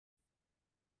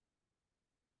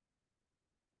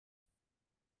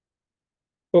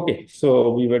Okay,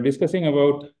 so we were discussing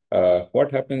about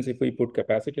what happens if we put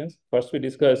capacitance. First, we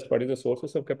discussed what is the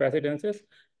sources of capacitances.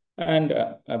 And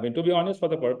I mean, to be honest, for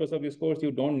the purpose of this course,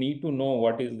 you don't need to know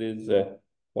what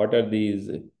are these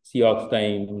Cox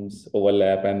times,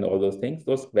 overlap, and all those things.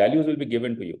 Those values will be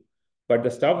given to you. But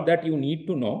the stuff that you need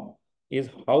to know is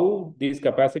how these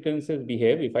capacitances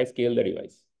behave if I scale the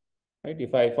device, right?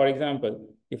 If I, for example,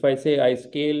 if I say I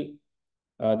scale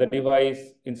the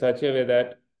device in such a way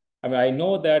that, I mean, I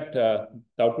know that the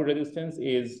output resistance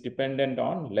is dependent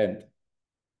on length,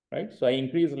 right? So I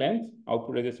increase length,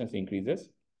 output resistance increases.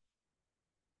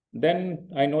 Then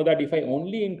I know that if I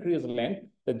only increase length,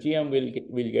 the GM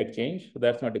will get changed. So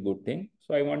that's not a good thing.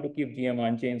 So I want to keep GM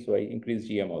unchanged, so I increase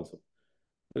GM also.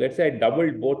 So let's say I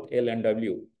doubled both L and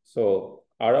W. So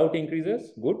R out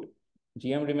increases, good.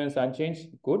 GM remains unchanged,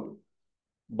 good.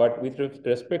 But with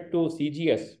respect to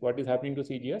CGS, what is happening to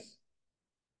CGS?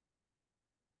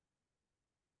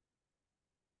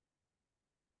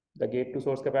 The gate to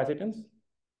source capacitance.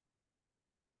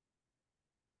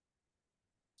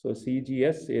 So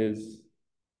CGS is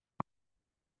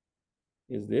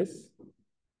this.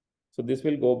 So this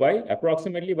will go by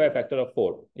approximately by a factor of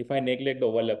 4 if I neglect the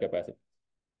overlap capacity,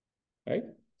 right?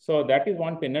 So that is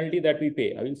one penalty that we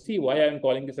pay. I will see why I am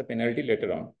calling this a penalty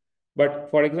later on. But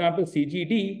for example,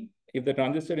 CGD, if the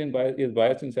transistor is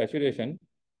biased in saturation,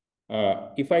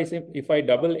 if I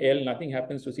double L, nothing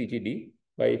happens to CGD.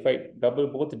 But if I double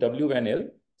both W and L,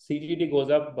 CGD goes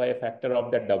up by a factor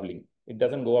of that doubling. It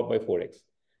doesn't go up by 4x.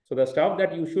 So the stuff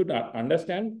that you should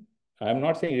understand, I'm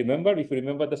not saying remember. If you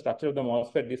remember the structure of the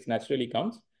MOSFET, this naturally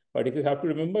comes. But if you have to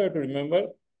remember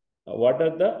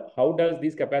how does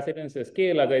these capacitances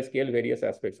scale as I scale various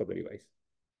aspects of the device.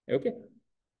 Okay.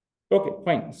 Okay,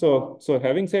 fine. So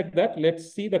having said that,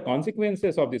 let's see the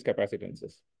consequences of these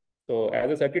capacitances. So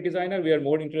as a circuit designer, we are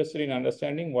more interested in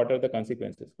understanding what are the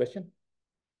consequences. Question?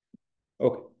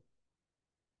 Okay.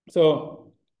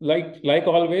 So like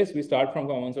always, we start from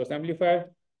common source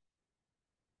amplifier.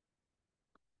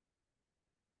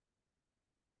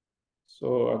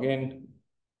 So again,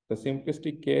 the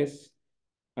simplistic case,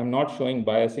 I'm not showing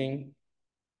biasing,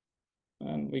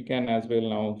 and we can as well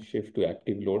now shift to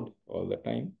active load all the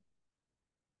time.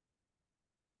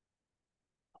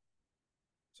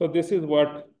 So this is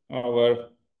what our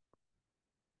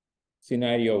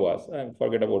scenario was. I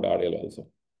forget about RL also.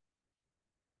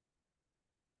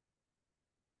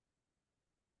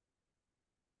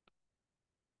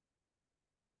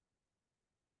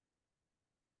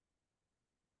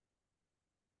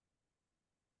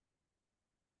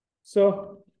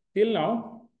 So till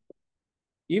now,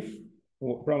 if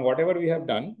from whatever we have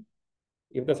done,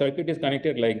 if the circuit is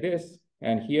connected like this,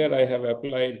 and here I have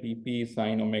applied Vp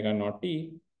sine omega naught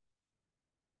t,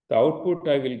 the output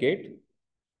I will get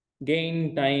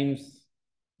gain times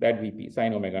that Vp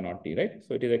sine omega naught t, right?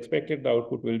 So it is expected the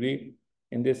output will be,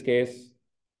 in this case,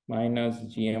 minus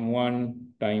GM1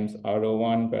 times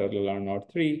RO1 parallel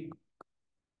R03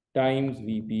 times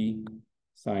Vp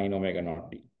sine omega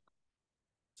naught t.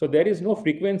 So there is no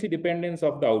frequency dependence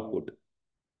of the output,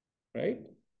 right?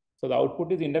 So the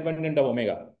output is independent of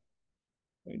omega.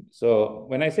 Right? So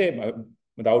when I say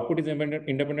the output is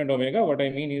independent of omega, what I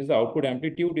mean is the output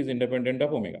amplitude is independent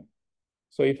of omega.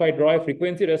 So if I draw a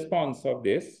frequency response of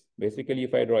this, basically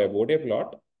if I draw a Bode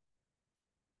plot,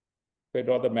 if I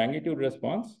draw the magnitude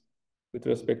response with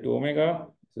respect to omega,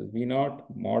 this is V naught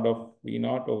mod of V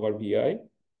naught over Vi.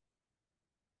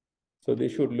 So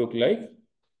this should look like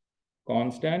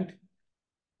constant,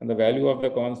 and the value of the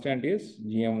constant is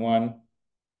GM1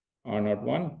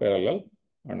 R01 parallel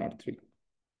R03,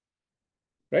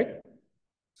 right?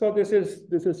 So this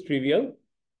is trivial,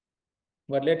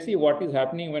 but let's see what is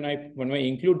happening when we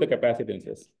include the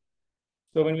capacitances.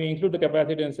 So when we include the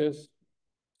capacitances,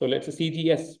 so let's say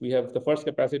CGS, we have the first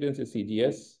capacitance is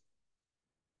CGS.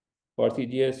 For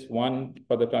CGS1,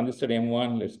 for the transistor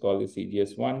M1, let's call this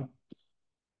CGS1.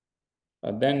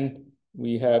 Then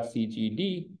we have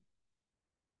CGD.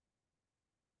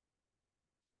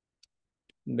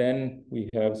 Then we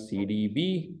have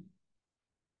CDB.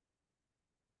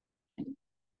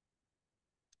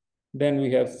 Then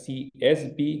we have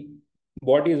CSB.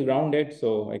 Body is grounded,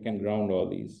 so I can ground all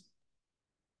these.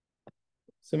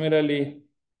 Similarly,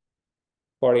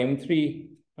 for M3,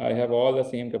 I have all the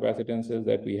same capacitances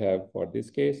that we have for this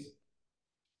case.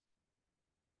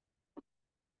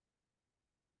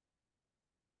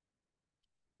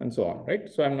 And so on, right?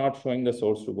 So I'm not showing the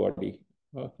source to body.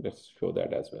 Let's show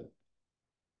that as well.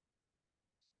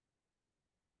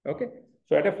 Okay.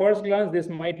 So at a first glance, this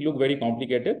might look very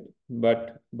complicated,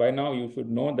 but by now you should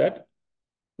know that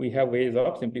we have ways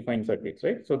of simplifying circuits,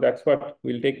 right? So that's what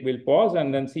we'll pause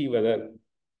and then see whether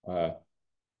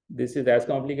this is as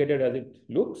complicated as it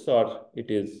looks or it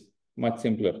is much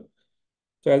simpler.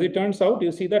 So as it turns out,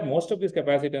 you see that most of these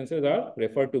capacitances are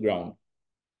referred to ground,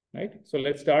 right? So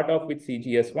let's start off with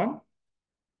CGS1.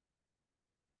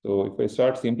 So if I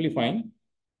start simplifying,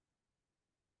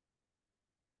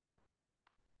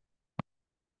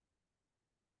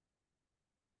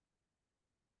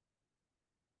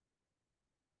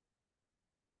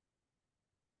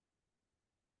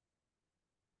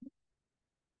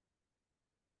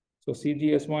 so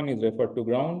CGS1 is referred to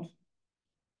ground.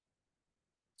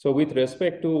 So with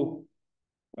respect to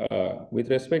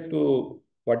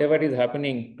whatever is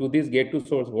happening to this gate to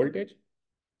source voltage,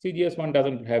 CGS1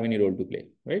 doesn't have any role to play,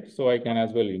 right? So I can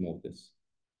as well remove this.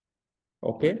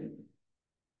 Okay.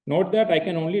 Note that I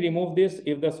can only remove this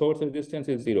if the source resistance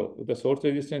is 0. If the source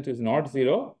resistance is not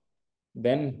 0,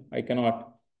 then I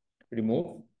cannot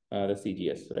remove the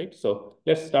CGS, right? So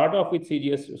let's start off with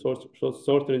CGS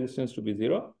source resistance to be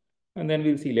 0, and then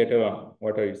we'll see later on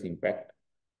what are its impact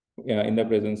in the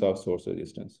presence of source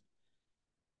resistance.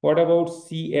 What about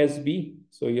CSB?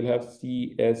 So you'll have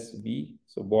CSB.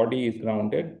 So body is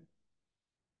grounded.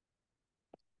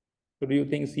 So do you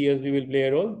think CSB will play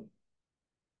a role?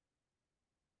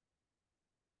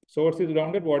 Source is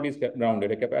grounded, body is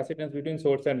grounded. A capacitance between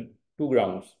source and two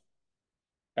grounds,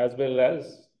 as well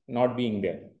as not being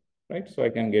there, right? So I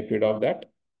can get rid of that.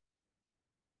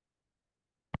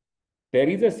 There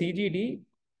is a CGD.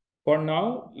 For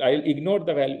now, I'll ignore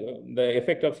the value, the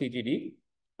effect of CGD.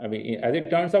 I mean, as it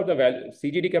turns out, the value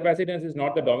CGD capacitance is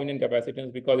not the dominant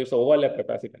capacitance because it's overlap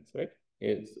capacitance, right?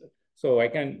 So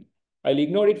I'll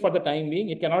ignore it for the time being.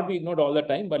 It cannot be ignored all the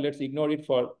time, but let's ignore it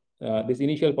for this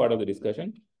initial part of the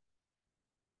discussion.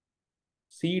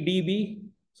 CDB,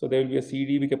 so there will be a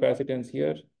CDB capacitance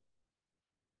here.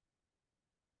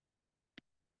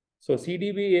 So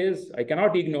CDB is, I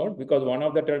cannot ignore because one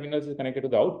of the terminals is connected to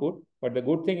the output, but the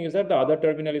good thing is that the other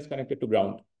terminal is connected to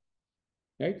ground,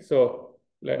 right? So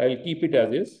I'll keep it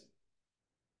as is.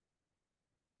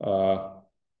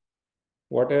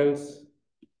 What else?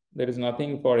 There is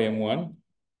nothing for M1.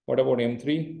 What about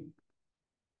M3?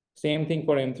 Same thing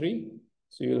for M3.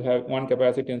 So you'll have one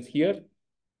capacitance here,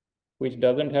 which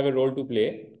doesn't have a role to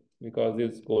play because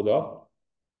this goes off.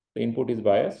 The input is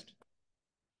biased.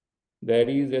 There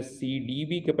is a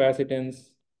CDB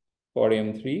capacitance for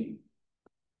M3,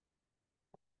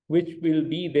 which will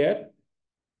be there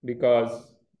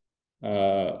because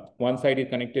one side is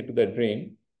connected to the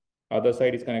drain, other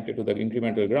side is connected to the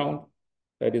incremental ground.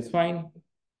 That is fine.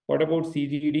 What about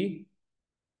CGD?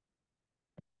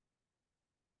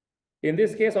 In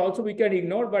this case, also we can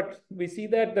ignore, but we see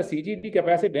that the CGD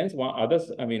capacitance,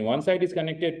 one side is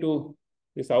connected to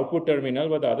this output terminal,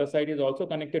 but the other side is also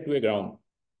connected to a ground,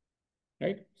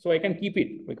 right? So I can keep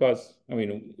it because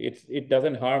it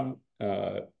doesn't harm.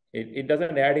 It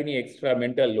doesn't add any extra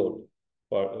mental load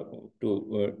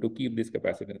to keep this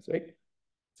capacitance, right?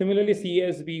 Similarly,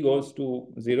 CSB goes to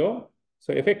 0.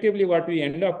 So effectively, what we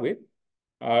end up with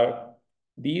are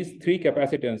these three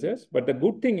capacitances. But the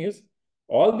good thing is,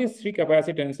 all these three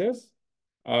capacitances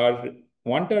are,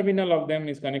 one terminal of them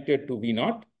is connected to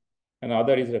V0, and the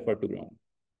other is referred to ground,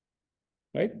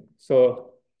 right?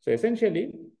 So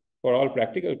essentially, for all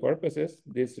practical purposes,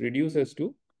 this reduces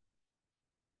to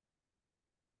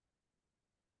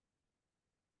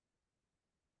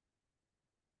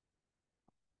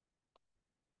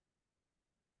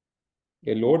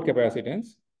a load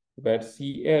capacitance where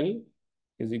CL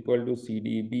is equal to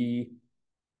CDB,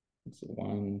 it's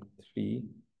 1, 3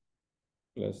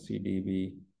 plus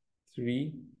CDB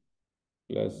 3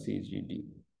 plus CGD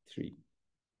 3.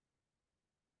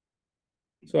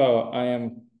 So I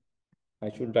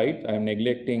should write, I am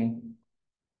neglecting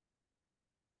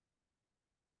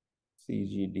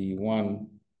CGD1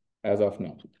 as of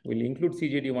now. We'll include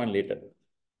CGD1 later.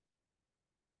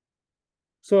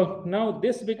 So now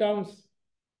this becomes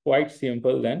quite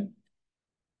simple then,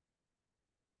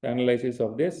 the analysis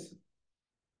of this.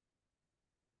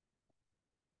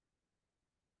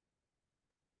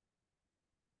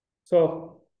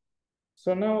 So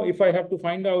now if I have to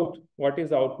find out what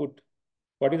is the output,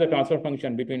 what is the transfer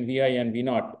function between Vi and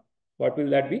V0, what will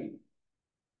that be?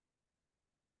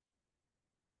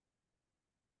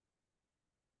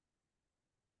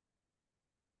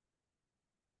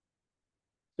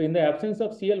 So in the absence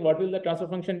of CL, what will the transfer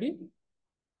function be?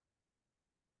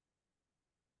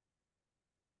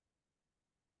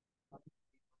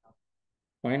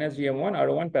 Minus GM1,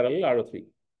 R1 parallel R3.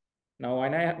 Now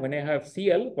when I have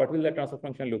CL, what will the transfer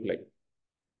function look like?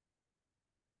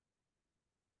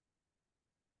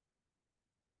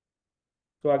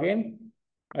 So again,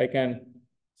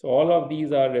 so all of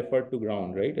these are referred to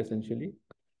ground, right, essentially.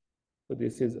 So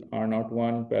this is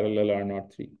R01 parallel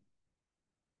R03,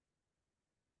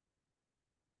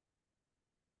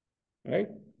 right?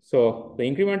 So the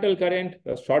incremental current,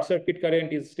 the short circuit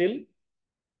current is still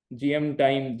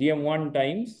GM1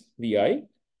 times VI,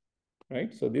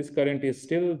 right? So this current is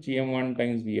still GM1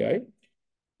 times VI.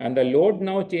 And the load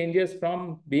now changes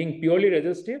from being purely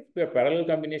resistive to a parallel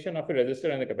combination of a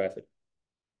resistor and a capacitor,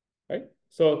 right?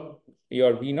 So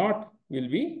your V0 will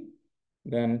be,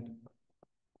 then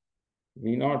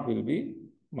V0 will be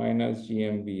minus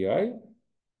GMVI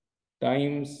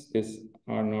times this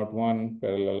R01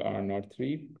 parallel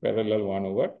R03 parallel 1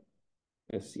 over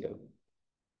SCL,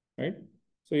 right?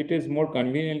 So it is more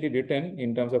conveniently written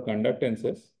in terms of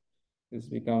conductances. This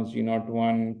becomes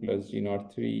G01 plus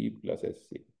G03 plus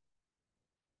SCL.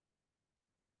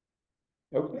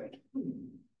 Okay.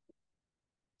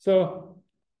 So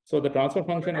the transfer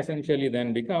function essentially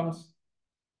then becomes,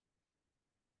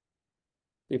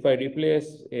 if I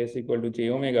replace S equal to J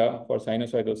omega for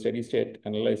sinusoidal steady state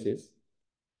analysis,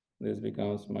 this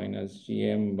becomes minus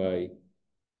Gm by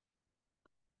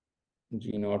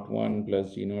G01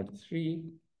 plus G03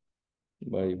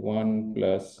 by 1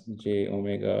 plus J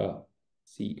omega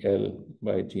CL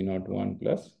by G01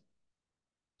 plus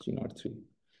G03.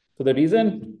 So the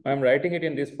reason I'm writing it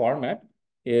in this format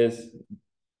is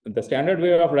the standard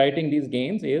way of writing these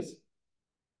gains is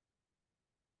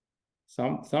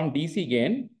some DC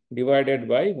gain divided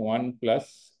by 1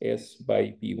 plus S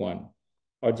by P1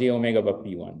 or J omega by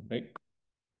P1, right?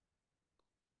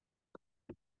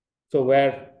 So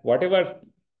where whatever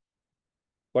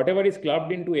is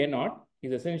clubbed into A0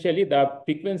 is essentially the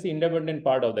frequency independent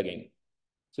part of the gain.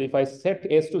 So if I set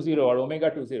S to 0 or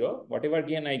omega to 0, whatever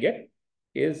gain I get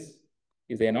is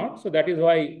A0. So that is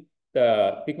why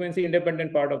the frequency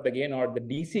independent part of the gain, or the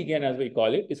DC gain as we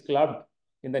call it, is clubbed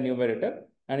in the numerator.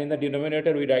 And in the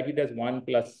denominator, we write it as 1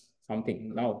 plus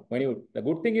something. Now, the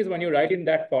good thing is when you write in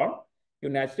that form, you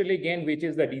naturally gain which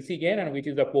is the DC gain and which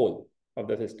is the pole of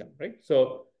the system, right?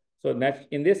 So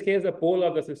in this case, the pole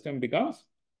of the system becomes,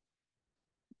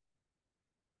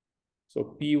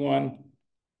 so P1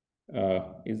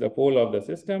 is the pole of the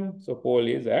system. So pole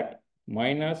is at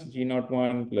minus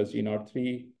G01 plus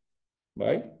G03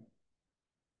 by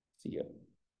CL,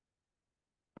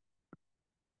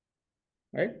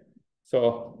 right?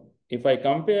 So if I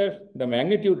compare the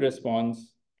magnitude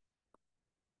response,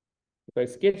 if I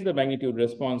sketch the magnitude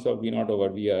response of V0 over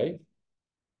Vi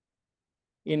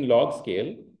in log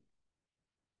scale,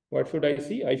 what should I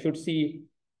see? I should see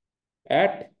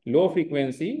at low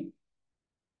frequency,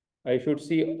 I should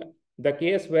see the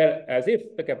case where as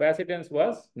if the capacitance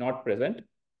was not present,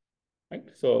 right?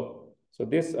 So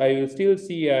this I will still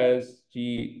see as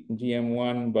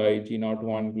GM1 by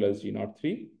G01 plus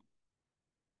G03.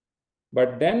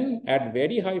 But then at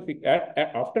very high,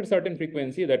 after certain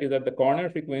frequency, that is at the corner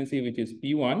frequency, which is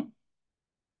P1,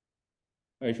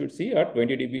 I should see a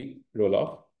 20 dB roll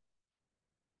off.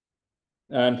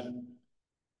 And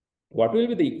what will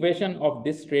be the equation of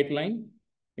this straight line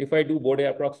if I do Bode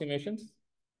approximations?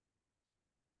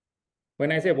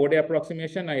 When I say Bode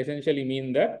approximation, I essentially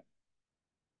mean that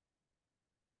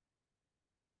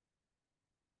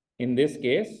in this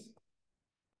case,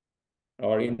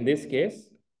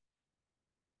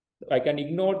 I can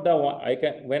ignore the one.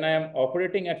 When I am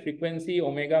operating at frequency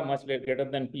omega much greater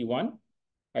than P1,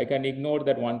 I can ignore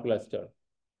that 1 plus term,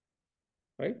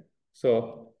 right?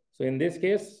 So in this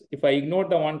case, if I ignore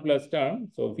the 1 plus term,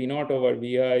 so V0 over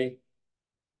Vi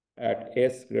at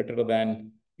S greater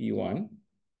than P1,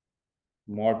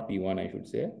 mod P1, I should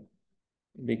say,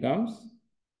 becomes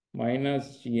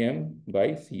minus Gm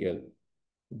by CL.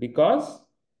 Because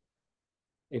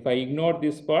if I ignore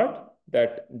this part,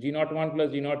 that G01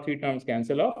 plus G03 terms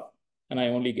cancel off, and I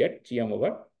only get Gm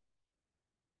over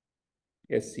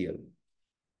SCL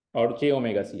or J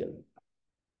omega CL.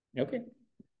 Okay.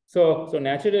 So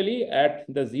naturally at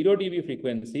the 0 dB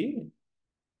frequency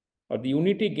or the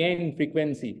unity gain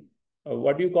frequency,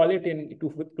 what do you call it in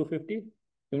 250?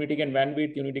 Unity gain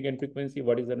bandwidth, unity gain frequency,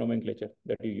 what is the nomenclature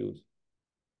that you use?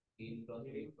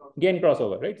 Gain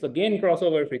crossover, right? So gain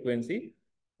crossover frequency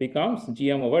becomes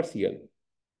Gm over CL,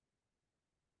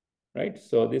 right?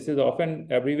 So this is often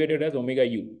abbreviated as omega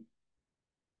U.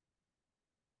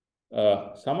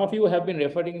 Some of you have been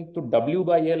referring to W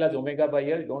by L as omega by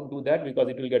L. Don't do that because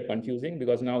it will get confusing,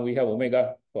 because now we have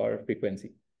omega for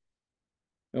frequency.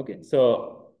 Okay,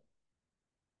 so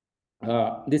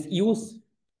this U,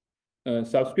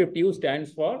 subscript U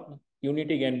stands for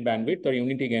unity gain bandwidth or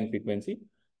unity gain frequency.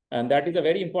 And that is a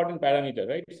very important parameter,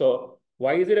 right? So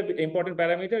why is it an important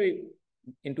parameter?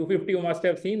 in 250, you must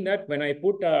have seen that when I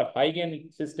put a high gain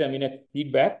system in a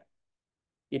feedback,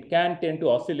 it can tend to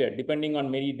oscillate depending on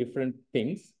many different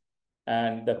things.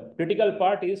 And the critical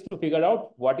part is to figure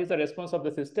out what is the response of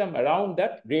the system around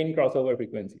that gain crossover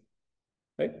frequency,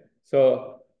 right?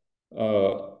 Uh,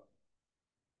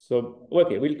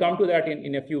 okay, we'll come to that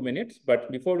in a few minutes.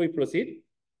 But before we proceed,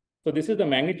 so this is the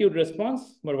magnitude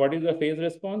response, but what is the phase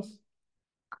response?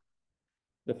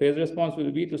 The phase response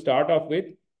will be, to start off with,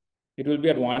 it will be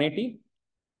at 180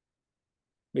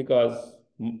 because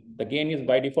the gain is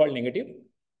by default negative,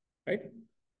 right?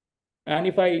 And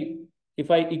if I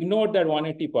ignore that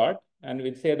 180 part and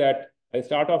we'll say that I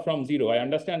start off from 0, I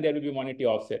understand there will be 180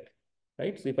 offset,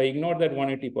 right? So if I ignore that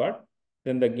 180 part,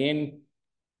 then the gain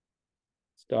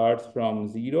starts from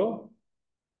 0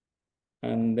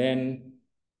 and then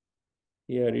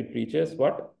here it reaches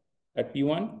what? At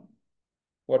P1,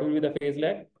 what will be the phase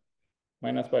lag?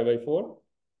 Minus pi by 4.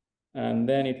 And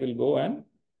then it will go and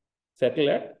settle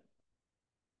at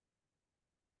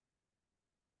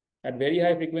very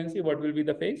high frequency. What will be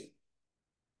the phase?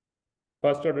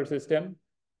 First order system,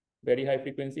 very high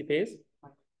frequency phase,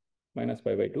 minus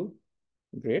pi by 2.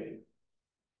 Great.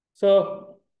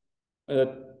 So,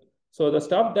 so the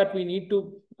stuff that we need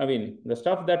to, the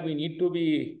stuff that we need to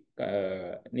be,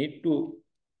 so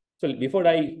before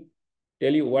I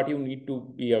tell you what you need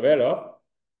to be aware of,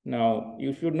 now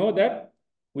you should know that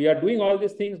we are doing all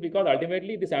these things because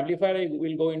ultimately this amplifier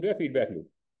will go into a feedback loop,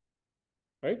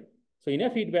 right? So in a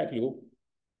feedback loop,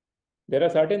 there are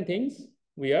certain things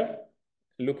we are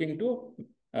looking to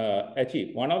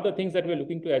achieve. One of the things that we're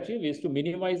looking to achieve is to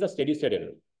minimize the steady state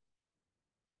error,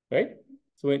 right?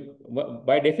 So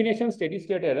by definition, steady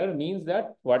state error means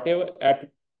that whatever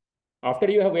after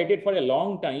you have waited for a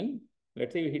long time,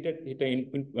 let's say you hit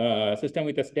a system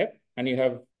with a step and you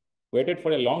have waited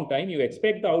for a long time, you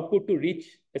expect the output to reach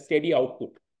a steady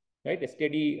output, right? A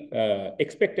steady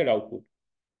expected output.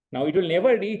 Now it will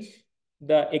never reach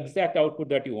the exact output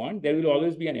that you want. There will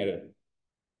always be an error.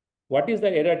 What is the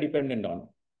error dependent on?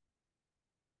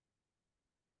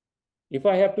 If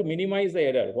I have to minimize the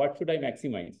error, what should I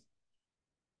maximize?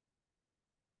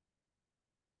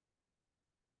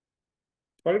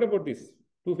 Forget about this,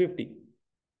 250.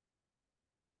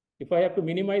 If I have to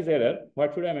minimize error,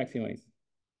 what should I maximize?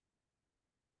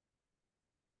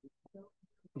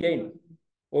 Gain,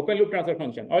 open loop transfer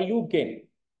function or loop gain,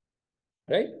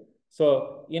 right?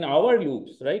 So in our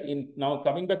loops, right? Now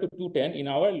coming back to 210, in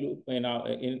our loop,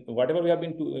 in whatever we have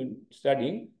been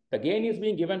studying, the gain is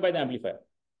being given by the amplifier,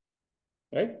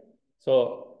 right?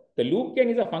 So the loop gain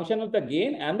is a function of the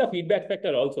gain and the feedback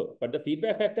factor also, but the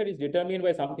feedback factor is determined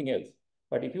by something else.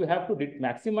 But if you have to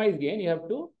maximize gain, you have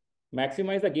to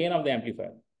maximize the gain of the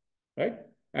amplifier, right?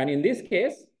 And in this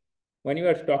case, when you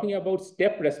are talking about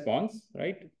step response,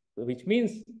 right, which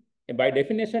means by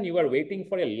definition, you are waiting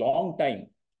for a long time,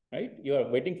 right? You are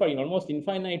waiting for almost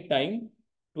infinite time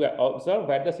to observe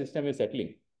where the system is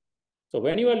settling. So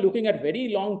when you are looking at very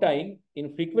long time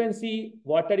in frequency,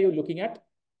 what are you looking at?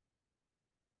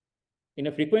 In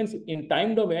a frequency, in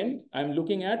time domain, I'm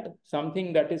looking at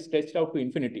something that is stretched out to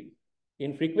infinity.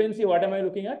 In frequency, what am I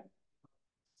looking at?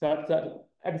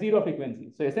 At 0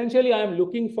 frequency. So essentially, I am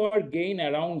looking for gain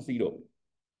around 0,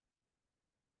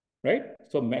 right?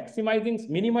 So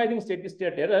minimizing steady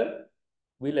state error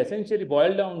will essentially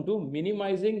boil down to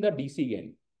minimizing the DC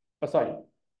gain. Oh, sorry,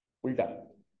 ulta.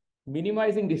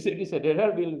 Minimizing the steady state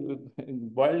error will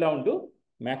boil down to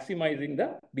maximizing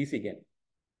the DC gain.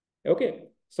 Okay.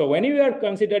 So when you are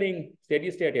considering steady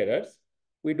state errors,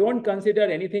 we don't consider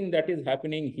anything that is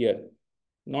happening here,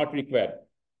 not required.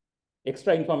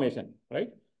 Extra information, right?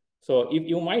 So if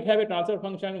you might have a transfer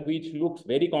function which looks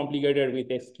very complicated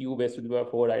with x cube s to the power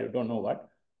 4, I don't know what.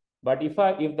 But if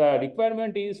the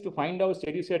requirement is to find out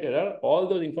steady state error, all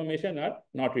those information are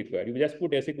not required. You just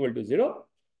put s equal to 0.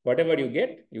 Whatever you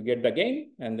get the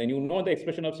gain, and then you know the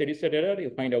expression of steady state error.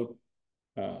 You find out,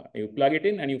 you plug it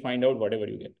in, and you find out whatever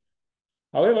you get.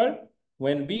 However,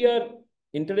 when we are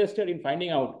interested in finding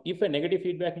out if a negative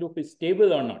feedback loop is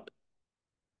stable or not,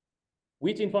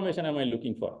 which information am I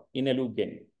looking for in a loop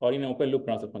gain or in an open loop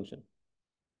transfer function?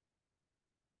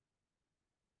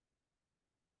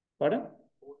 Pardon?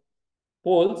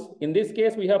 Poles. In this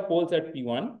case, we have poles at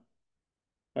P1,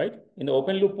 right? In the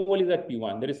open loop pole is at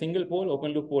P1. There is single pole,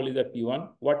 open loop pole is at P1.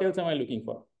 What else am I looking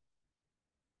for?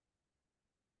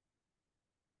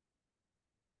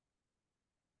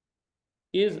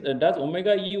 Does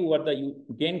omega u or the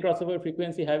gain crossover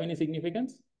frequency have any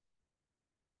significance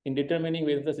in determining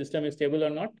whether the system is stable or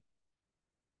not?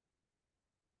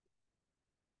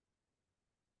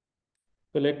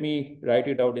 So let me write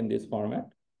it out in this format.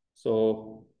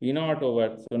 So V naught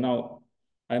over, so now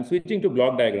I'm switching to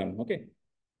block diagram, okay?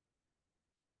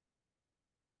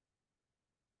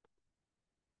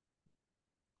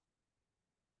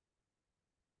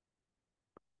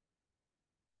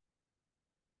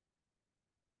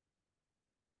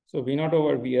 So V naught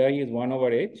over Vi is 1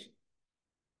 over H,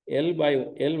 L by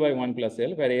 1 plus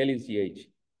L, where L is GH.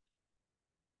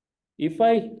 If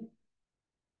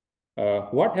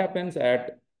what happens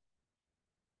at,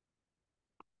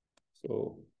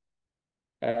 so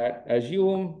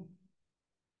assume,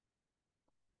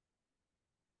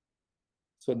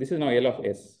 so this is now L of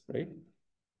S, right?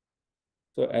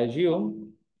 So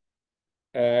assume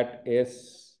at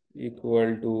S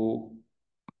equal to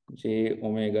J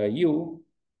omega U,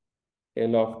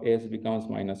 L of S becomes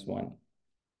 -1.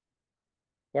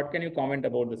 What can you comment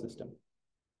about the system?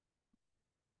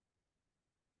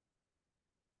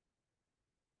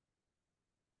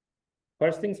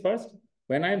 First things first,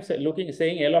 when I'm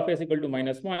saying L of S equal to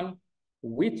 -1,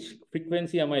 which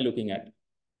frequency am I looking at?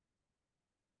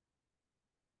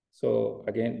 So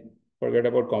again, forget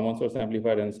about common source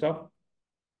amplifier and stuff.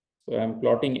 So I'm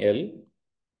plotting L.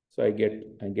 So I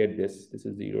get this. This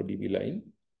is 0 dB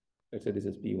line. Let's say this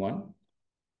is P1.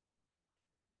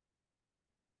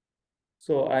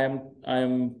 So I'm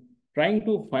trying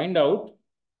to find out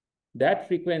that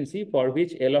frequency for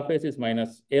which L of S is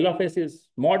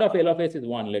mod of L of S is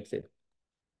 1, let's say.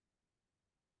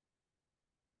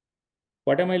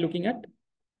 What am I looking at?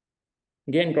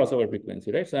 Gain crossover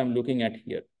frequency, right? So I'm looking at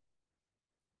here.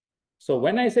 So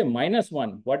when I say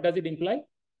 -1, what does it imply?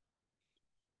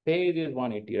 Phase is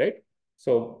 180, right?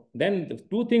 So then the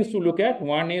two things to look at.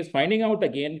 One is finding out the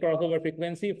gain crossover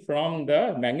frequency from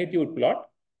the magnitude plot.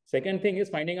 Second thing is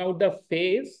finding out the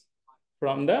phase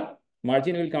from the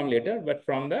margin will come later, but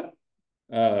from the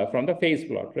phase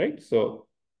plot, right? So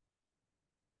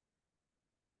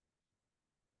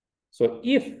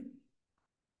if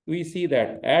we see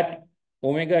that at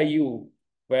omega u,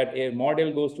 where a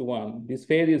model goes to 1, this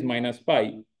phase is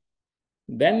 -pi,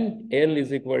 then L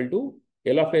is equal to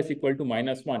L of S equal to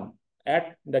 -1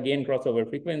 at the gain crossover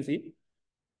frequency.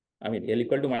 I mean, L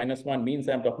equal to -1 means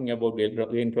I'm talking about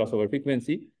gain crossover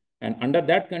frequency. And under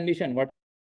that condition, what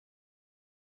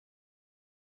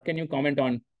can you comment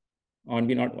on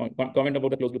comment about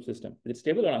the closed loop system? Is it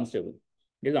stable or unstable?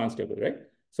 It is unstable, right?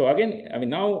 So again, I mean,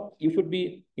 now you should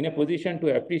be in a position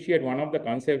to appreciate one of the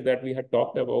concepts that we had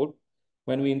talked about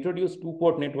when we introduced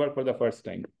two-port network for the first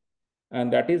time.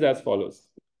 And that is as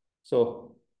follows.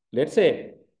 So let's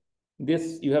say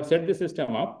you have set the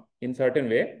system up in certain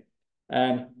way,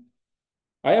 and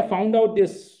I have found out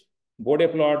this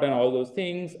Bode plot and all those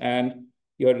things, and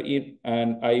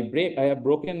I have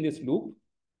broken this loop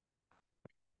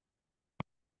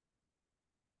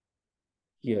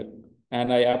here,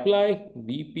 and I apply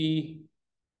Vp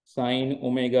sine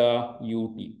omega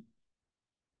ut,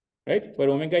 right? Where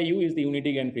omega u is the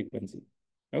unity gain frequency.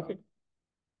 Okay.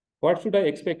 What should I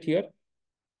expect here?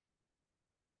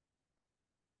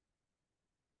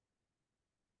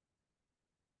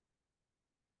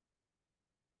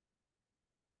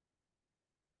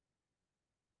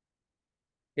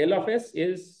 L of S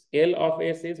is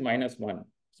 -1.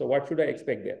 So what should I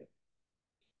expect there?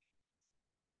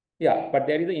 Yeah, but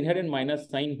there is an inherent minus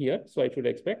sign here. So I should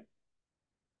expect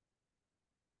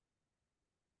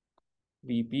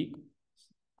Vp.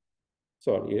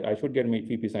 Sorry, I should get my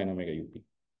Vp sine omega ut.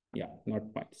 Yeah,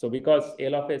 not fine. So because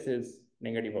L of S is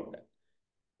negative of that.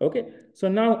 Okay. So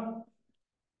now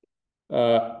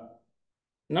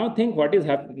think what is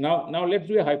happening. Now let's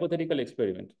do a hypothetical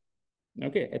experiment.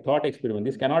 Okay, a thought experiment.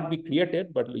 This cannot be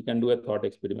created, but we can do a thought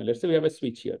experiment. Let's say we have a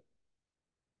switch here.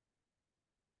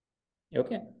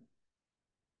 Okay.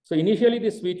 So initially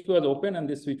this switch was open and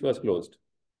this switch was closed.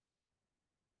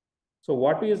 So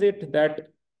what is it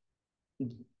that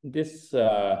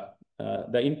the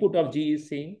input of G is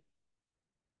seeing?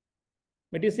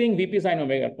 It is seeing Vp sine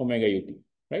omega ut,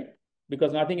 right?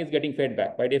 Because nothing is getting fed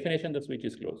back. By definition, the switch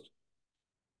is closed.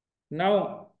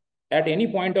 Now, at any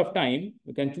point of time,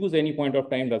 you can choose any point of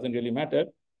time, doesn't really matter.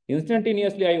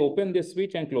 Instantaneously, I open this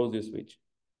switch and close this switch.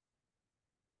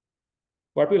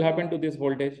 What will happen to this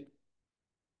voltage?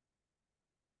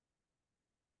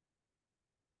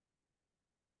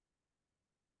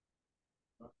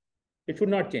 It should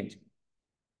not change,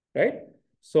 right?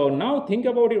 So now think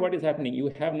about it, what is happening. You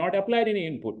have not applied any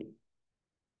input,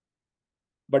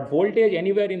 but voltage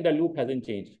anywhere in the loop hasn't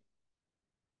changed.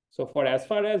 So for as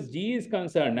far as G is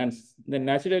concerned, and then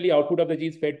naturally output of the G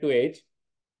is fed to H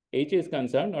is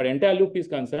concerned, or entire loop is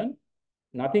concerned,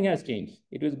 nothing has changed.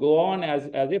 It will go on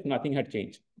as if nothing had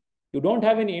changed. You don't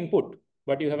have any input,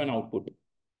 but you have an output.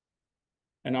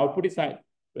 and output is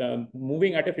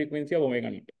moving at a frequency of omega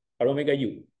naught or omega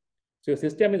u. So your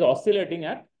system is oscillating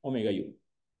at omega u,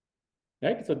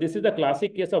 right? So this is the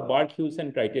classic case of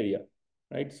Bark-Hewson criteria,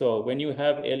 right? So when you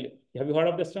have L, have you heard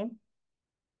of this term?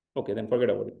 Okay, then forget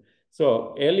about it.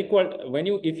 So L equal, when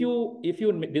you, if you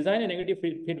design a negative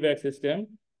feedback system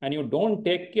and you don't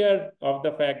take care of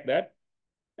the fact that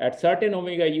at certain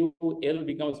omega u, L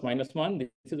becomes -1,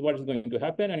 this is what is going to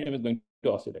happen, and it is going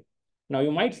to oscillate. Now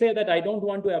you might say that I don't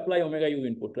want to apply omega u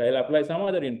input, I'll apply some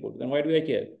other input, then why do I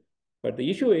care? But the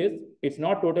issue is, it's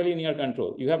not totally in your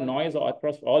control. You have noise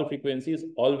across all frequencies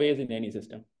always in any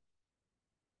system.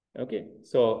 Okay,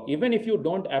 so even if you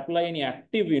don't apply any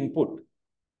active input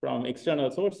from external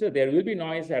sources, there will be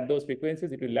noise at those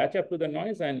frequencies. It will latch up to the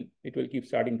noise and it will keep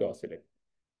starting to oscillate.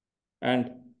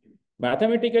 And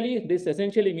mathematically, this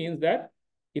essentially means that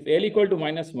if L equal to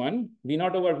 -1, V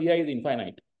naught over Vi is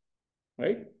infinite,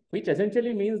 right? Which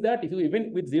essentially means that if you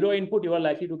even with zero input, you are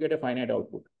likely to get a finite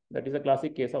output. That is a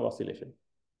classic case of oscillation.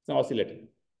 It's an oscillator.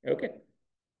 Okay.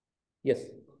 Yes.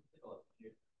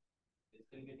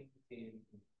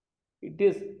 It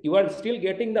is, you are still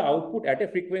getting the output at a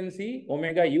frequency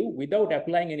omega u without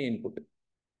applying any input.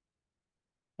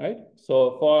 Right?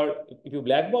 So for, if you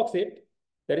black box it,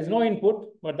 there is no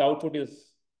input, but the output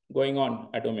is going on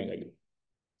at omega u.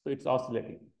 So it's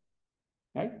oscillating.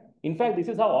 Right? In fact, this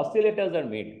is how oscillators are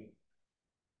made.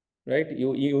 Right?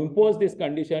 You impose this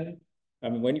condition. I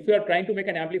mean, if you are trying to make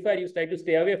an amplifier, you try to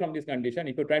stay away from this condition.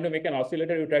 If you're trying to make an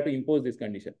oscillator, you try to impose this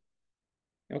condition.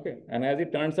 Okay. And as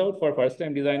it turns out, for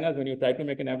first-time designers, when you try to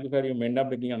make an amplifier, you end up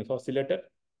making an oscillator.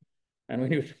 And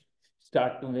when you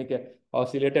start to make an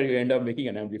oscillator, you end up making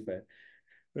an amplifier.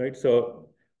 Right? So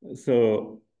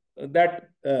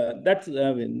that's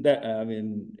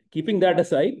keeping that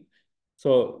aside.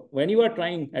 So when you are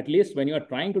trying, at least when you are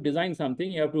trying to design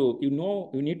something, you have to, you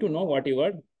need to know what you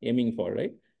are aiming for,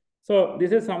 right? So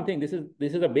this is something, this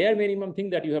is a bare minimum thing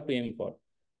that you have to aim for.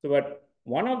 So, but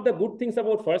one of the good things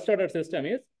about first order system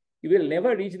is you will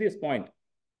never reach this point,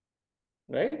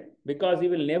 right? Because you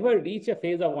will never reach a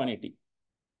phase of 180.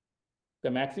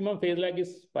 The maximum phase lag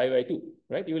is pi/2,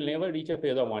 right? You will never reach a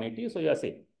phase of 180, so you are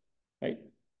safe, right?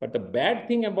 But the bad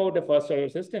thing about the first order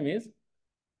system is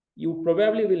you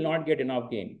probably will not get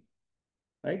enough gain,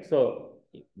 right? So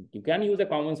you can use a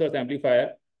common source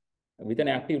amplifier with an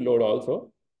active load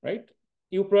also, right?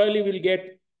 You probably will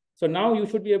get, so now you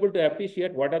should be able to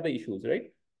appreciate what are the issues,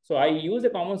 right? So I use a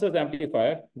common source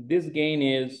amplifier. This gain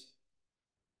is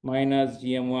minus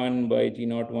GM1 by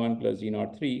G01 plus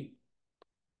G03.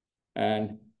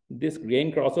 And this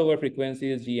gain crossover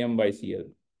frequency is GM by CL.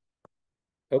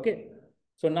 Okay.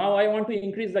 So now I want to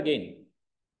increase the gain.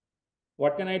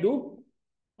 What can I do?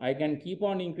 I can keep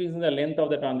on increasing the length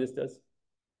of the transistors,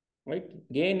 right?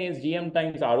 Gain is GM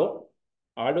times RO.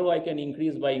 RO I can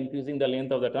increase by increasing the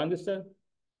length of the transistor,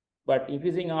 but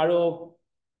increasing RO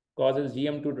causes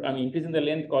GM to, I mean, increasing the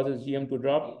length causes GM to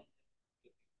drop.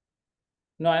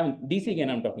 No, I'm DC gain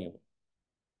I'm talking about,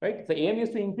 right? So aim is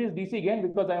to increase DC gain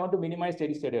because I want to minimize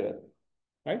steady state error,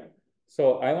 right?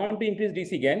 So I want to increase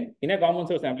DC gain in a common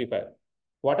source amplifier.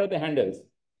 What are the handles?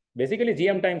 Basically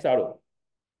GM times RO.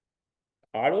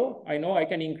 RO, I know I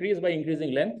can increase by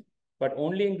increasing length, but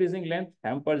only increasing length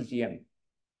hampers GM.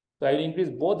 So I will increase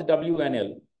both W and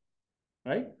L,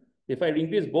 right? If I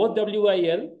increase both W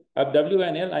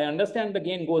and L, I understand the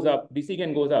gain goes up, DC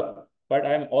gain goes up, but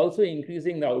I am also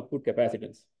increasing the output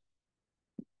capacitance,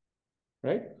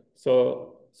 right?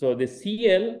 So the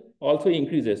CL also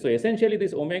increases. So essentially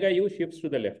this omega U shifts to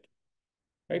the left,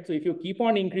 right? So if you keep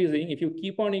on increasing,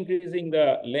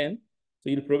 the length, so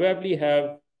you'll probably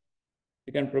have,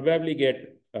 you can probably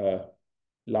get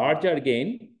larger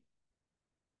gain,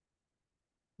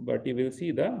 but you will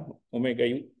see the omega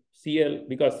U CL,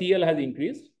 because CL has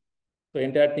increased, so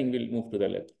entire thing will move to the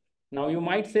left. Now you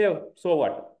might say, so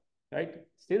what, right?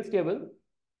 Still stable,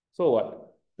 so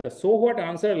what? The so what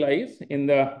answer lies in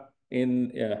the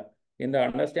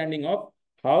understanding of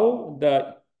how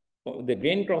the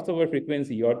gain crossover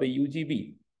frequency or the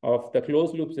UGB of the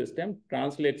closed loop system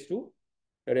translates to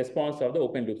the response of the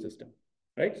open loop system,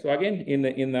 right? So again,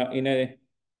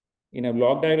 in a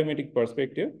block diagrammatic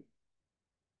perspective,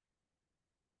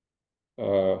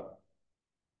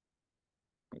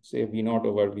 let's say V naught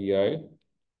over Vi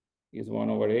is 1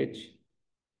 over H,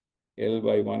 L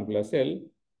by 1 plus L,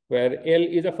 where L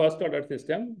is a first order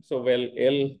system. So, well,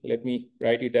 L, let me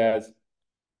write it as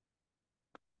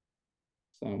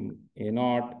some A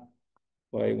naught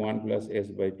by 1 plus S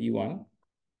by P1.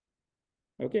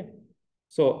 Okay.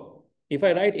 So if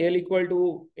I write L equal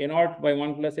to A naught by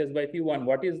 1 plus S by P1,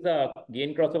 what is the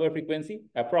gain crossover frequency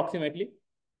approximately?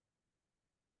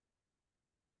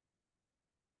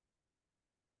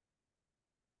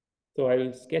 So I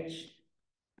will sketch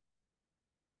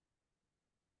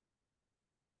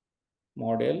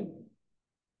model.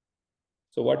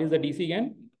 So what is the DC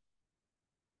gain?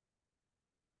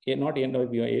 A naught, A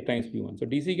naught, A times P1. So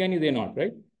DC gain is A naught,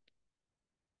 right?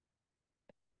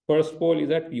 First pole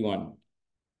is at P1.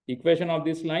 Equation of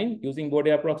this line using Bode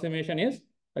approximation is,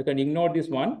 I can ignore this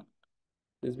one.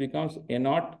 This becomes A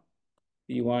naught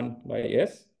P1 by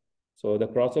S. So the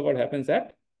crossover happens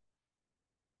at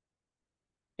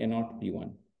A naught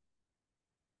P1,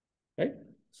 right?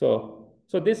 So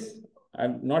this,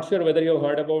 I'm not sure whether you have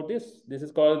heard about this. This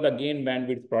is called the gain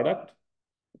bandwidth product,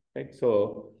 right?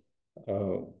 So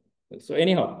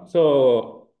anyhow,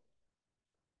 so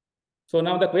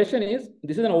now the question is,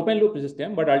 this is an open loop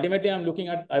system, but ultimately I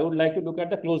would like to look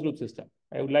at the closed loop system.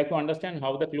 I would like to understand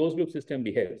how the closed loop system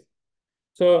behaves.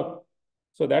 So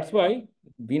that's why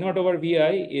V naught over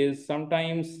Vi is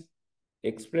sometimes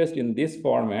expressed in this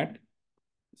format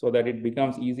so that it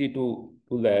becomes easy to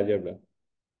pull the algebra.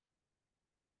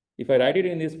 If I write it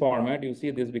in this format, you see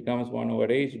this becomes 1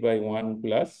 over H by 1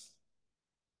 plus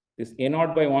this A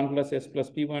naught by 1 plus S plus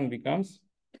P1 becomes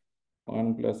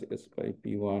 1 plus S by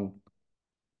P1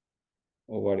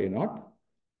 over A naught,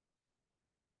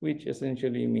 which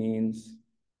essentially means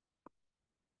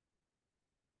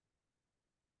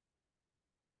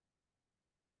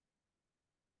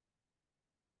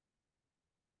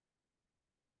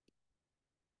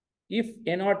if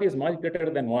A naught is much greater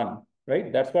than 1,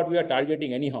 right? That's what we are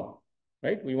targeting anyhow,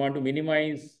 right? We want to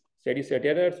minimize steady state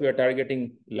errors. We are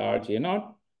targeting large A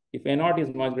naught. If A naught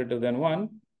is much greater than 1,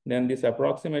 then this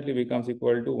approximately becomes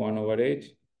equal to 1 over H,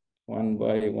 1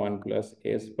 by 1 plus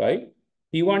S by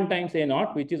P1 times A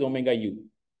naught, which is omega U,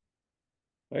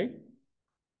 right?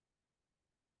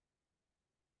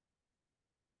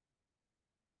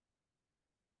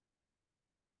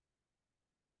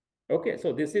 Okay,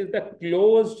 so this is the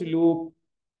closed loop.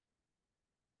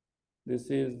 This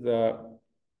is the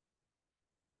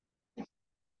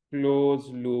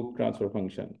closed loop transfer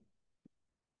function.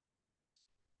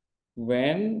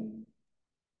 When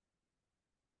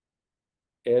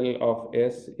L of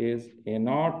S is A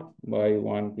naught by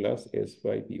 1 plus S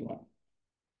by P1,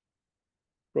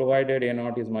 provided A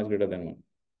naught is much greater than 1.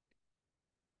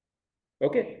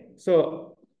 Okay,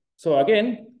 so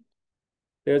again,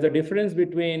 there's a difference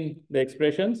between the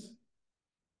expressions,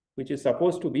 which is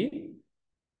supposed to be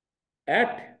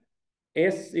at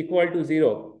S equal to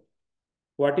 0.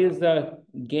 What is the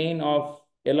gain of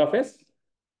L of S?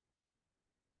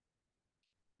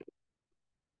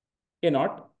 A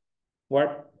naught.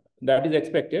 What that is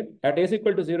expected. At S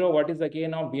equal to 0, what is the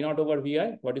gain of V naught over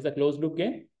Vi? What is the closed loop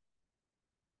gain?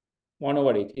 1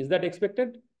 over H. Is that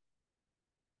expected?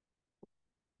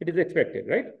 It is expected,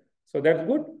 right? So that's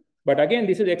good. But again,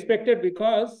 this is expected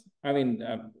because, I mean,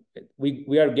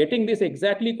 we are getting this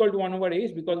exactly equal to 1 over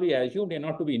H because we assumed A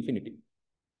naught to be infinity.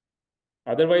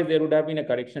 Otherwise, there would have been a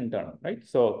correction term, right?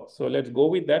 So let's go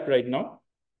with that right now.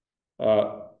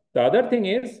 The other thing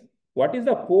is, what is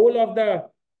the pole of the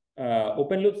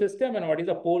open loop system and what is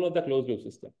the pole of the closed loop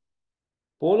system?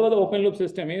 Pole of the open loop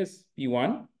system is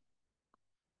P1.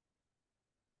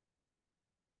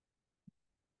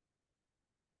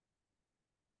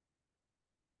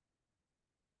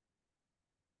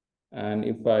 And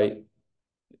if I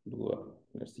do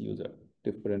let's use a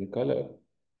different color.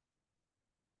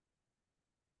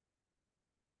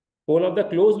 Pole of the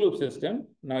closed loop system.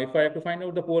 Now, if I have to find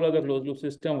out the pole of the closed loop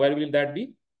system, where will that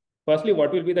be? Firstly,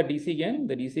 what will be the DC gain?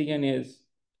 The DC gain is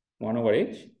 1 over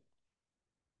H.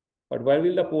 But where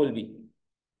will the pole be?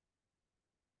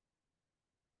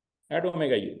 At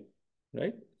omega U,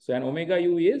 right? So an omega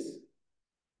U is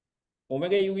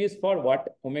for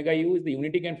what? Omega U is the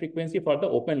unity gain frequency for the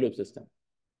open loop system,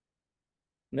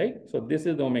 right? So this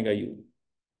is the omega U.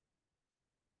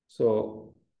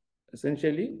 So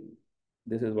essentially,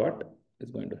 this is what is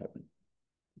going to happen.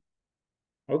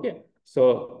 Okay,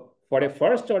 so for a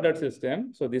first order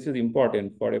system, so this is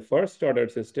important. For a first order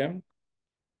system,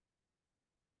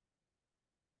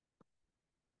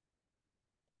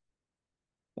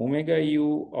 omega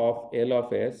U of L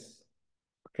of S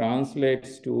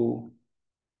translates to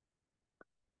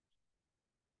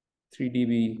 3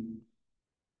 dB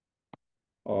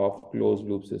of closed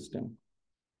loop system.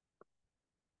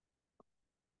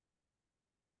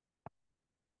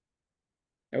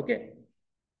 Okay.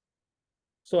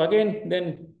 So again,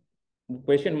 then the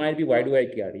question might be, why do I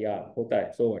care? Yeah, hota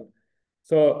hai, so what?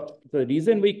 So the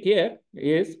reason we care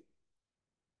is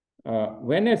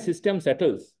when a system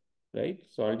settles, right?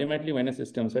 So ultimately, when a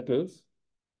system settles,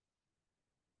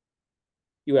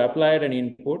 you applied an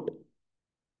input.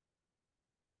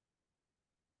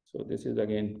 So this is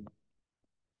again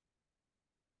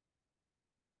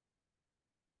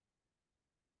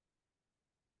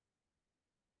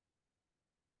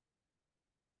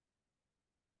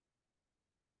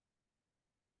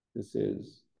This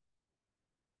is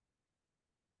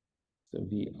the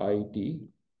VIT,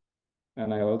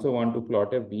 and I also want to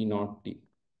plot a V naught T,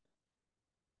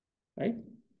 right?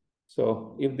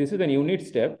 So if this is a unit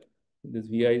step, this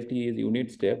VIT is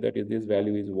unit step, that is this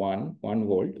value is 1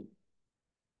 volt.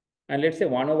 And let's say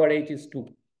 1 over H is 2,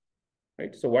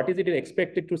 right? So what is it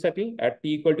expected to settle at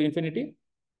T equal to infinity?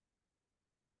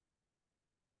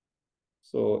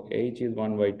 So H is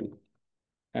 1 by 2.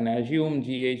 And assume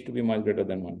GH to be much greater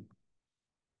than 1.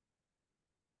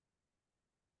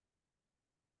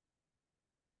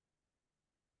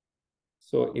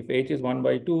 So if H is 1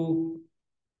 by 2,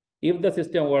 if the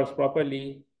system works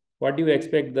properly, what do you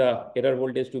expect the error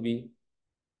voltage to be?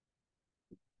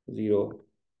 0.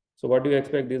 So what do you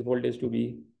expect this voltage to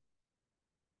be?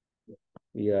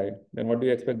 VI. Then what do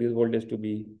you expect this voltage to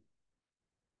be?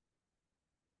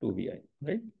 2 VI,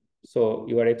 right? So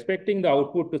you are expecting the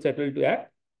output to settle to at,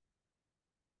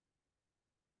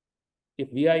 if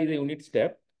VI is a unit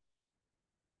step,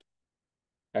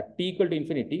 at T equal to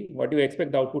infinity, what do you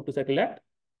expect the output to settle at?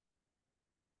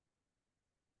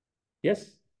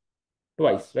 Yes,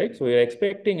 twice, right? So you're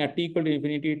expecting at T equal to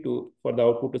infinity for the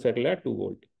output to settle at 2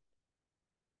 volt.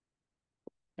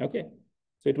 Okay.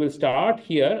 So it will start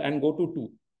here and go to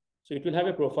 2. So it will have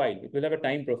a profile. It will have a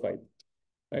time profile,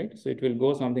 right? So it will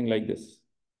go something like this.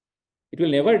 It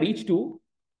will never reach 2.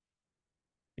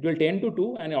 It will tend to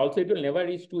 2, and also it will never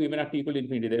reach 2 even at T equal to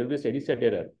infinity. There will be a steady state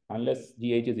error unless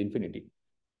GH is infinity.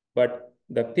 But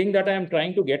the thing that I am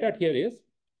trying to get at here is,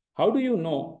 how do you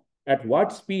know at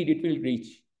what speed it will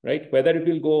reach, right? Whether it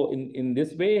will go in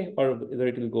this way, or whether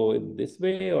it will go in this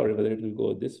way, or whether it will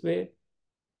go this way.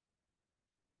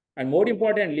 And more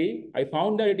importantly, I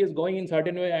found that it is going in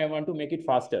certain way. I want to make it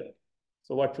faster.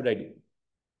 So what should I do?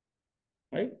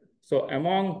 Right? So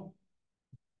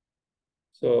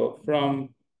from,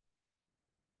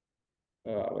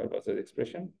 where was the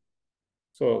expression?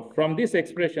 So from this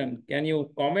expression, can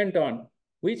you comment on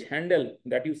which handle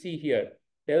that you see here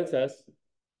tells us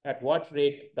at what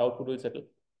rate the output will settle?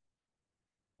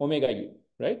 Omega u,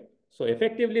 right? So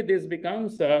effectively, this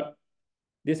becomes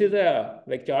this is a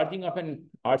like charging of an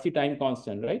RC time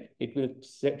constant, right? It will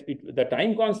set it, the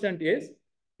time constant is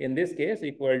in this case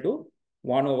equal to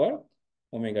 1 over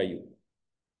omega u,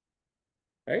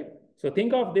 right? So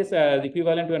think of this as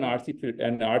equivalent to an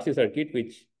RC circuit,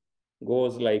 which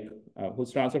goes like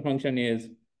whose transfer function is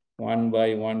 1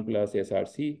 by 1 plus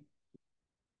SRC,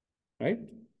 right?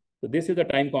 So this is the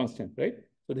time constant, right?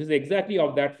 So this is exactly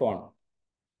of that form.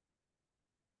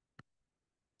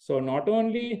 So not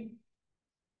only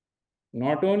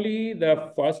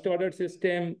the first order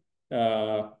system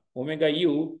omega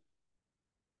u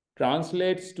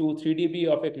translates to 3 dB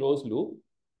of a closed loop,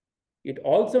 it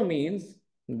also means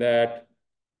that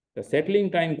the settling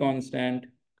time constant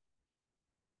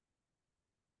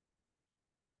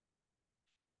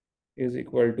is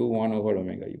equal to 1 over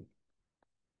omega u,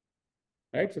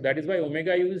 right? So that is why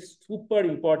omega u is super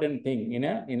important thing in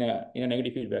a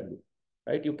negative feedback loop,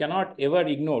 right? You cannot ever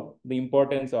ignore the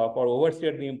importance of or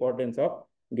overstate the importance of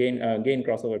gain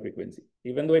crossover frequency.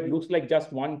 Even though it looks like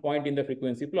just 1 point in the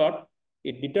frequency plot,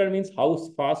 it determines how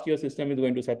fast your system is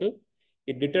going to settle.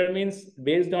 It determines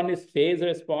based on its phase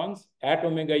response at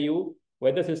omega u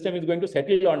whether the system is going to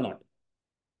settle or not,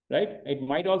 right? It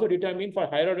might also determine for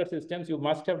higher order systems, you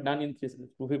must have done in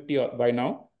 250 by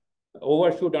now,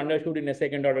 overshoot, undershoot in a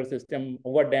second order system,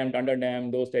 overdamped,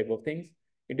 underdamped, those type of things.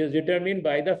 It is determined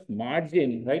by the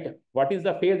margin, right? What is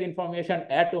the phase information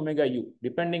at omega u?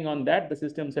 Depending on that, the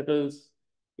system settles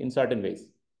in certain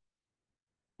ways.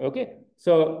 Okay.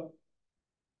 So,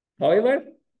 however,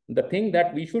 the thing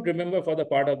that we should remember for this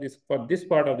part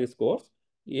of this course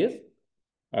is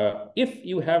if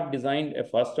you have designed a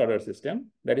first order system,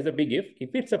 that is a big if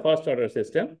it's a first order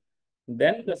system,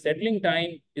 then the settling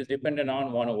time is dependent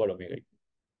on 1 over omega.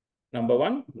 Number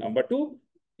one. Number two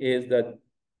is the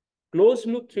closed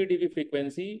loop 3 dB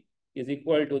frequency is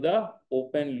equal to the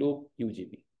open loop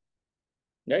UGB,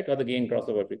 right? Or the gain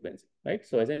crossover frequency, right?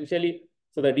 So essentially,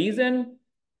 so the reason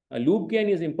a loop gain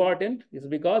is important is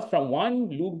because from one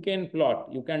loop gain plot,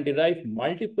 you can derive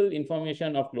multiple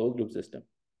information of closed loop system,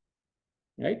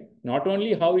 right? Not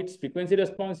only how its frequency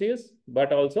response is,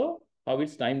 but also how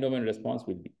its time domain response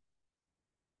will be.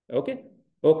 Okay.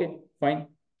 Okay, fine.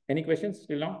 Any questions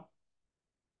till now?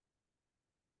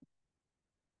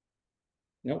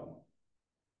 No.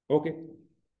 Okay.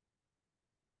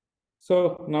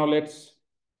 So now let's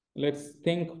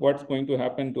think what's going to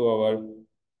happen to our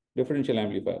differential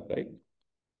amplifier, right?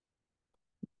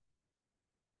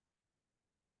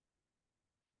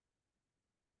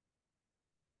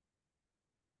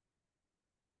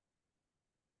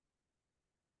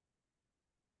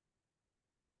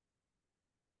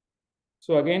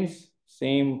 So again,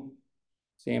 same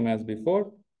as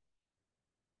before.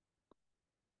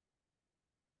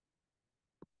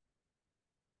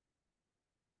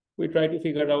 We try to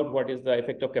figure out what is the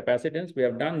effect of capacitance. We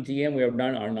have done GM, we have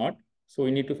done R naught. So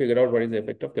we need to figure out what is the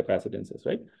effect of capacitances,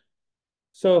 right?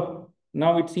 So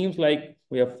now it seems like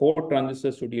we have 4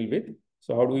 transistors to deal with.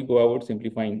 So how do we go about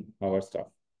simplifying our stuff?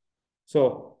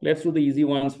 So let's do the easy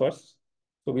ones first.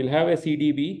 So we'll have a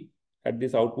CDB at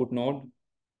this output node.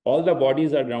 All the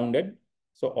bodies are grounded.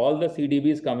 So all the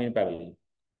CDBs come in parallel,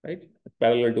 right?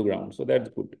 Parallel to ground. So that's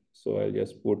good. So I'll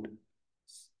just put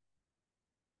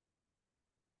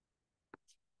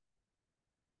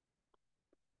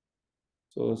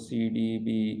so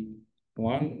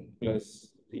CDB1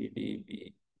 plus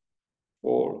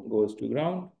CDB4 goes to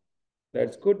ground.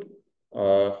 That's good.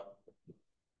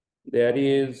 There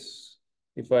is,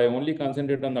 if I only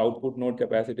concentrate on the output node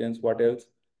capacitance, what else?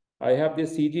 I have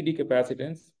this CGD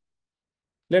capacitance.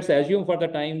 Let's assume for the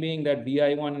time being that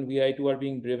VI1 and VI2 are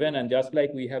being driven, and just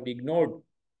like we have ignored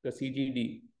the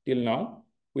CGD till now,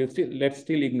 let's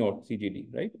still ignore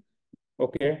CGD, right?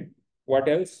 Okay. What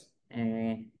else?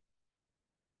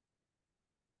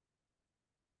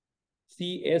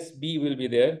 CSB will be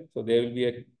there. So there will be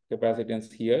a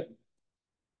capacitance here,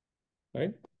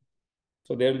 right?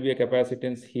 So there will be a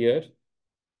capacitance here.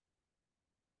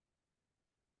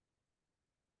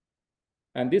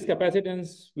 And this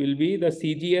capacitance will be the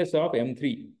CGS of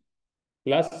M3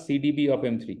 plus CDB of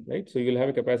M3, right? So you'll have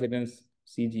a capacitance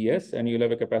CGS and you'll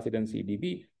have a capacitance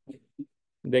CDB.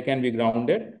 They can be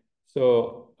grounded.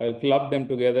 So I'll club them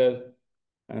together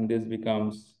and this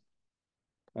becomes,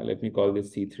 let me call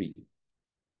this C3.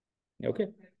 Okay.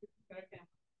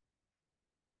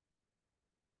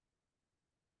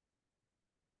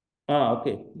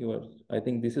 Okay. I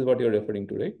think this is what you're referring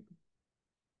to, right?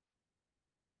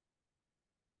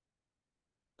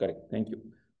 Correct. Thank you.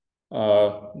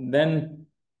 Then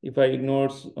if I ignore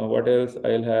what else,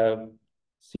 I'll have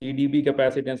CDB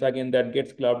capacitance again that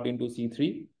gets clubbed into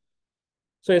C3.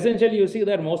 So essentially you see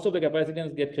that most of the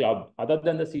capacitance get clubbed other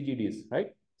than the CGDs,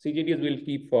 right? CGDs will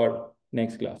keep for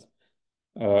next class.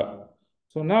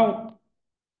 So now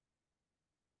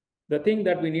the thing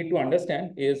that we need to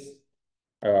understand is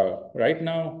right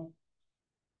now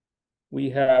we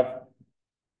have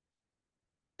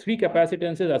 3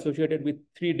 capacitances associated with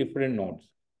 3 different nodes.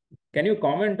 Can you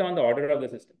comment on the order of the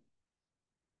system?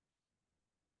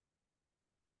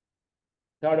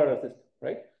 Third order system,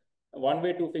 right? One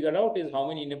way to figure out is how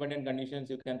many independent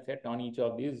conditions you can set on each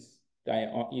of these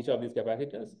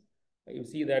capacitors. You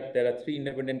see that there are 3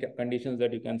 independent conditions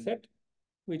that you can set,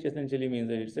 which essentially means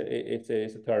that it's a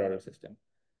third order system.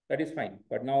 That is fine.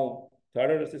 But now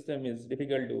third order system is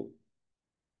difficult to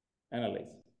analyze,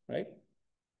 right?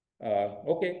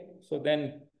 Okay, so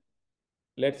then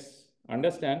let's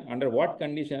understand under what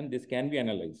condition this can be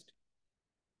analyzed.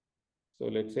 So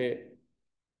let's say,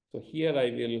 so here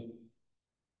I will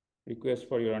request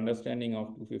for your understanding of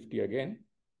 250 again.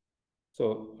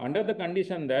 So under the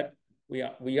condition that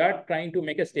we are trying to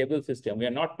make a stable system, we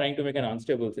are not trying to make an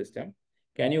unstable system.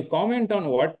 Can you comment on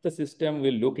what the system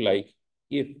will look like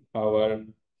if our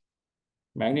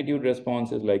magnitude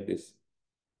response is like this?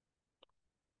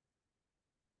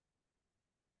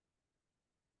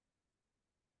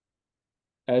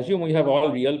 Assume we have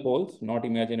all real poles, not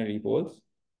imaginary poles.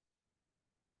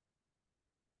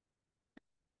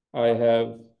 I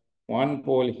have one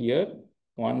pole here,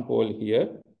 one pole here,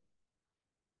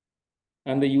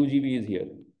 and the UGB is here.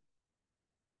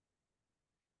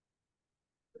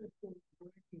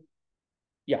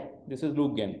 Yeah, this is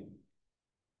loop gain.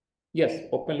 Yes,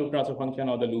 open loop transfer function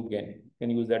or the loop gain. You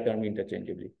can use that term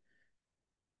interchangeably.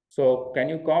 So can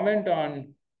you comment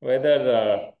on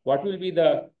whether what will be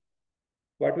the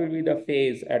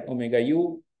phase at omega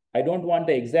u? I don't want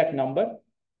the exact number.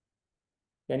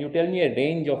 Can you tell me a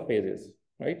range of phases,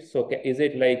 right? So is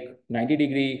it like 90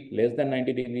 degree, less than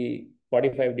 90 degree,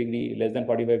 45 degree, less than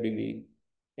 45 degree?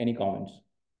 Any comments?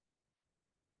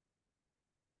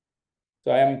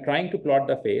 So I am trying to plot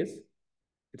the phase.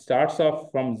 It starts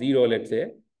off from 0, let's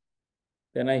say.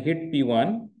 Then I hit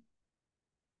P1,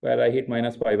 where I hit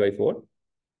minus pi by 4,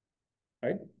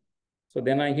 right? So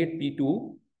then I hit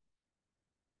P2.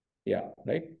 Yeah,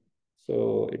 right?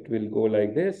 So it will go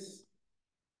like this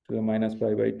to the minus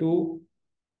pi by 2.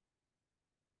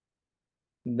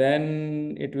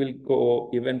 Then it will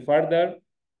go even further.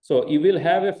 So you will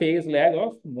have a phase lag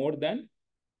of more than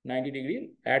 90 degrees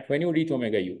at when you reach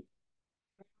omega u.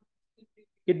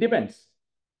 It depends.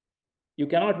 You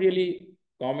cannot really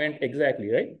comment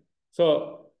exactly, right?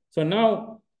 So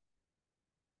now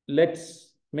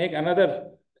let's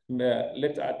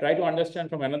let's try to understand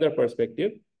from another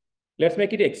perspective. Let's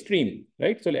make it extreme,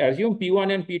 right? So assume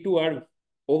P1 and P2 are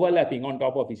overlapping on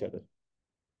top of each other.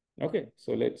 Okay,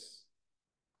 so let's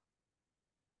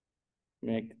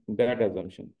make that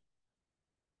assumption.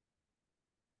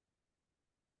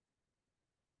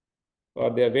 Or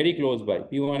they are very close by.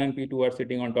 P1 and P2 are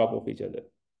sitting on top of each other.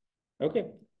 Okay.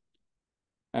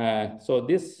 So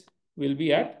this will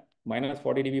be at minus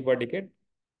 40 dB per decade.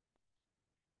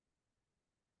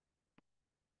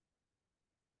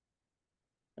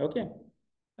 Okay.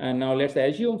 And now let's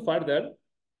assume further,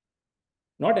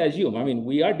 not assume, I mean,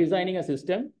 we are designing a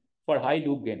system for high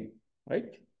loop gain, right?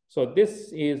 So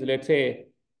this is, let's say,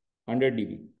 100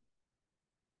 dB.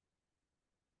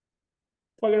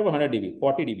 Forget about 100 dB,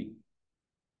 40 dB,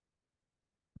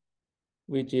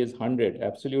 which is 100.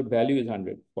 Absolute value is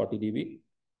 100, 40 dB,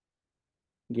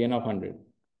 gain of 100,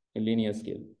 a linear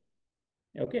scale.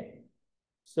 Okay.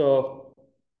 So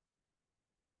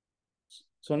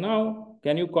now,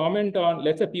 can you comment on,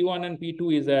 let's say P1 and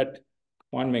P2 is at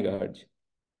 1 megahertz.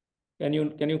 Can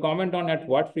you comment on at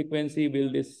what frequency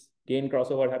will this gain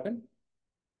crossover happen?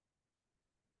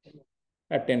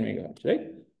 At 10 megahertz,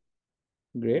 right?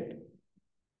 Great.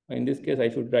 In this case, I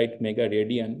should write mega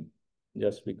radian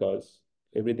just because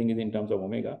everything is in terms of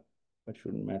omega, but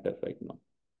shouldn't matter right now.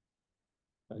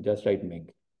 I'll just write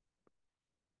meg.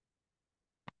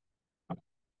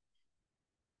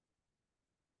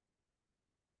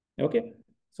 Okay.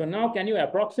 So now can you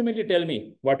approximately tell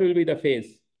me what will be the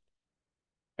phase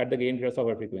at the gain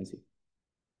crossover frequency?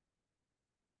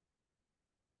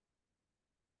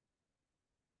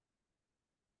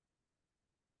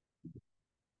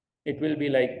 It will be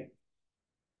like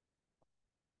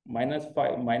minus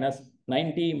 5, minus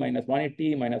 90, minus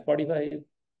 180, minus 45. It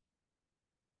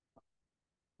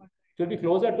will be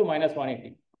closer to minus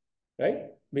 180,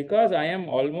 right? Because I am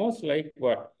almost like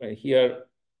what here,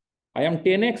 I am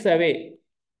 10x away,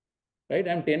 right?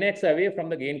 I'm 10x away from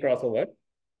the gain crossover,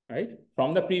 right?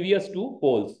 From the previous two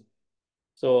poles.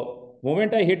 So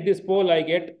moment I hit this pole, I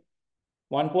get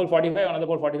one pole 45, another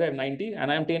pole 45, 90,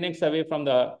 and I'm 10x away from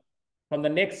the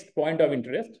next point of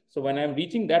interest. So when I'm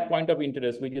reaching that point of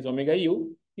interest, which is omega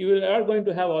u, you are going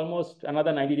to have almost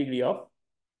another 90 degree of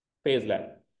phase lag.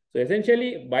 So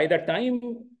essentially, by the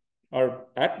time or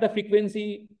at the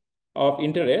frequency of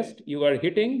interest, you are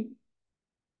hitting,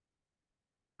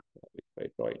 if I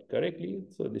draw it correctly,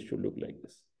 so this should look like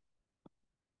this,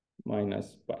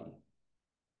 minus pi.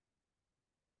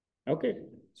 Okay.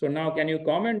 So now can you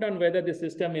comment on whether the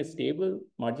system is stable,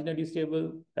 marginally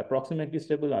stable, approximately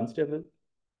stable, unstable?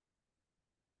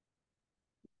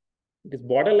 It is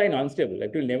borderline unstable.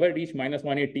 It will never reach minus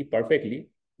 180 perfectly.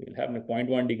 It will have a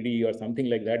 0.1 degree or something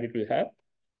like that it will have,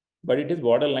 but it is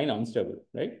borderline unstable,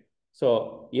 right?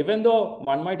 So even though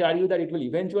one might argue that it will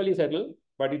eventually settle,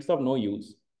 but it's of no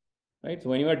use, right? So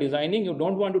when you are designing, you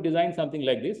don't want to design something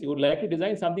like this. You would like to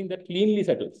design something that cleanly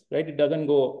settles, right? It doesn't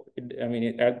go, I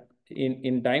mean,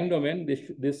 in time domain,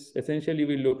 this essentially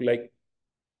will look like,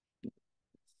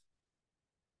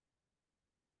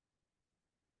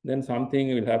 then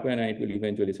something will happen and it will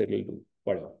eventually settle to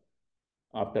whatever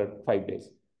after 5 days.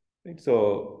 Right?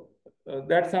 So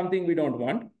that's something we don't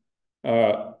want.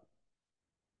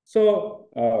 So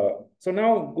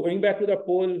now going back to the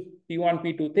pole P1,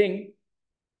 P2 thing,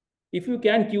 if you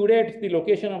can curate the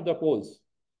location of the poles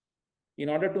in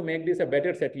order to make this a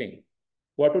better settling,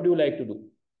 what would you like to do?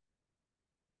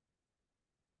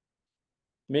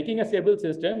 Making a stable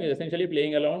system is essentially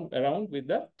playing around with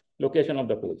the location of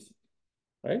the poles,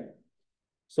 right?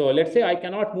 So let's say I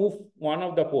cannot move one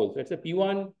of the poles. Let's say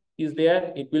P1 is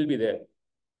there, it will be there.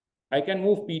 I can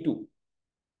move P2.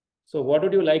 So what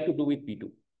would you like to do with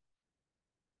P2?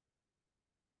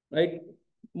 Right?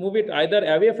 Move it either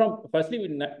away from, firstly,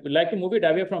 we like to move it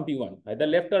away from P1. Either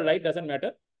left or right, doesn't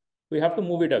matter. We have to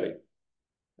move it away,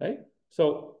 right?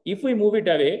 So if we move it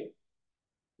away,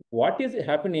 what is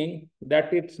happening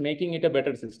that it's making it a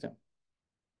better system?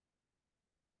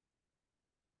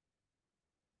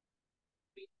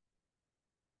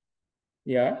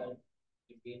 Yeah.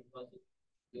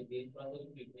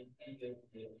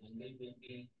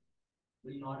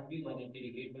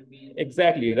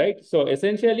 Exactly, right? So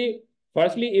essentially,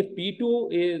 firstly, if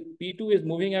P2 is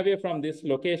moving away from this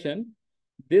location,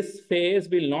 this phase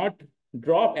will not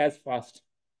drop as fast,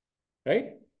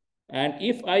 right? And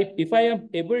if I am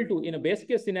able to, in a best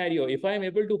case scenario, if I am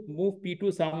able to move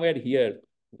P2 somewhere here,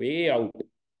 way out,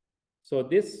 so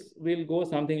this will go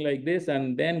something like this,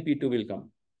 and then P2 will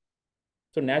come.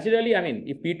 So naturally, I mean,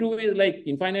 if P2 is like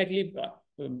infinitely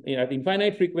at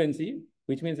infinite frequency,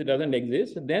 which means it doesn't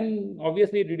exist, then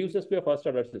obviously it reduces to a first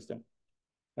order system,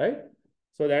 right?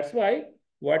 So that's why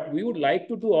what we would like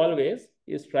to do always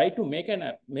is try to make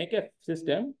a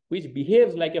system which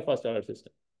behaves like a first order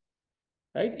system,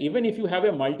 right? Even if you have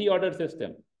a multi-order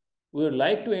system, we would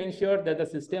like to ensure that the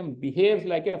system behaves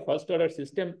like a first order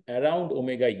system around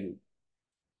omega u.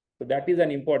 So that is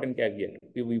an important caveat.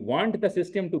 We want the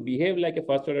system to behave like a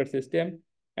first order system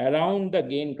around the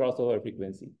gain crossover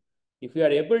frequency. If you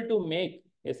are able to make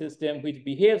a system which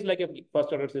behaves like a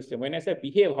first order system, when I say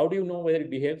behave, how do you know whether it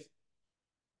behaves?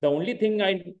 The only thing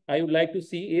I would like to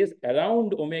see is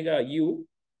around omega u,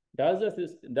 does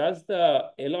the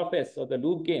L of S or the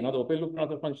loop gain or the open loop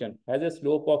transfer function has a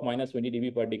slope of minus 20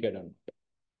 dB per decade or not?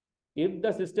 If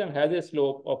the system has a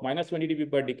slope of minus 20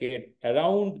 dB per decade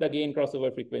around the gain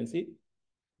crossover frequency,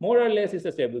 more or less is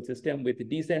a stable system with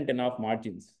decent enough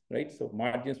margins, right? So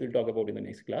margins we'll talk about in the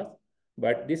next class.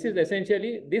 But this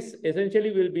essentially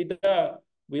will be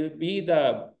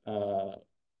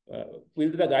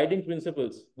the guiding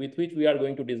principles with which we are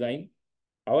going to design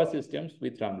our systems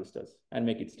with transistors and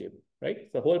make it stable, right?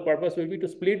 So the whole purpose will be to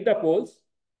split the poles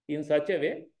in such a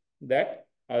way that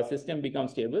our system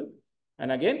becomes stable.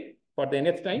 And again, for the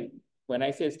nth time, when I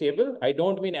say stable, I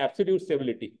don't mean absolute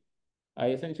stability. I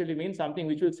essentially mean something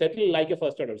which will settle like a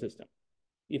first order system.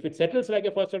 If it settles like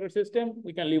a first order system,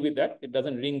 we can live with that. It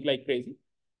doesn't ring like crazy,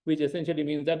 which essentially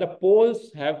means that the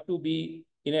poles have to be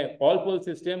in a all pole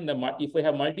system. If we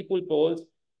have multiple poles,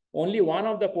 only one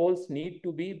of the poles need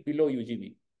to be below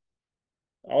UGB.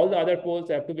 All the other poles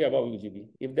have to be above UGB.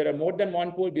 If there are more than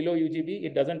one pole below UGB,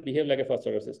 it doesn't behave like a first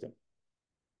order system,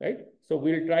 right? So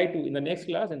we'll try to, in the next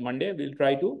class, on Monday, we'll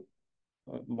try to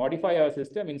modify our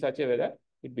system in such a way that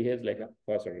it behaves like a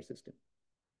first order system.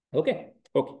 Okay,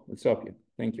 we'll stop here.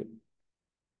 Thank you.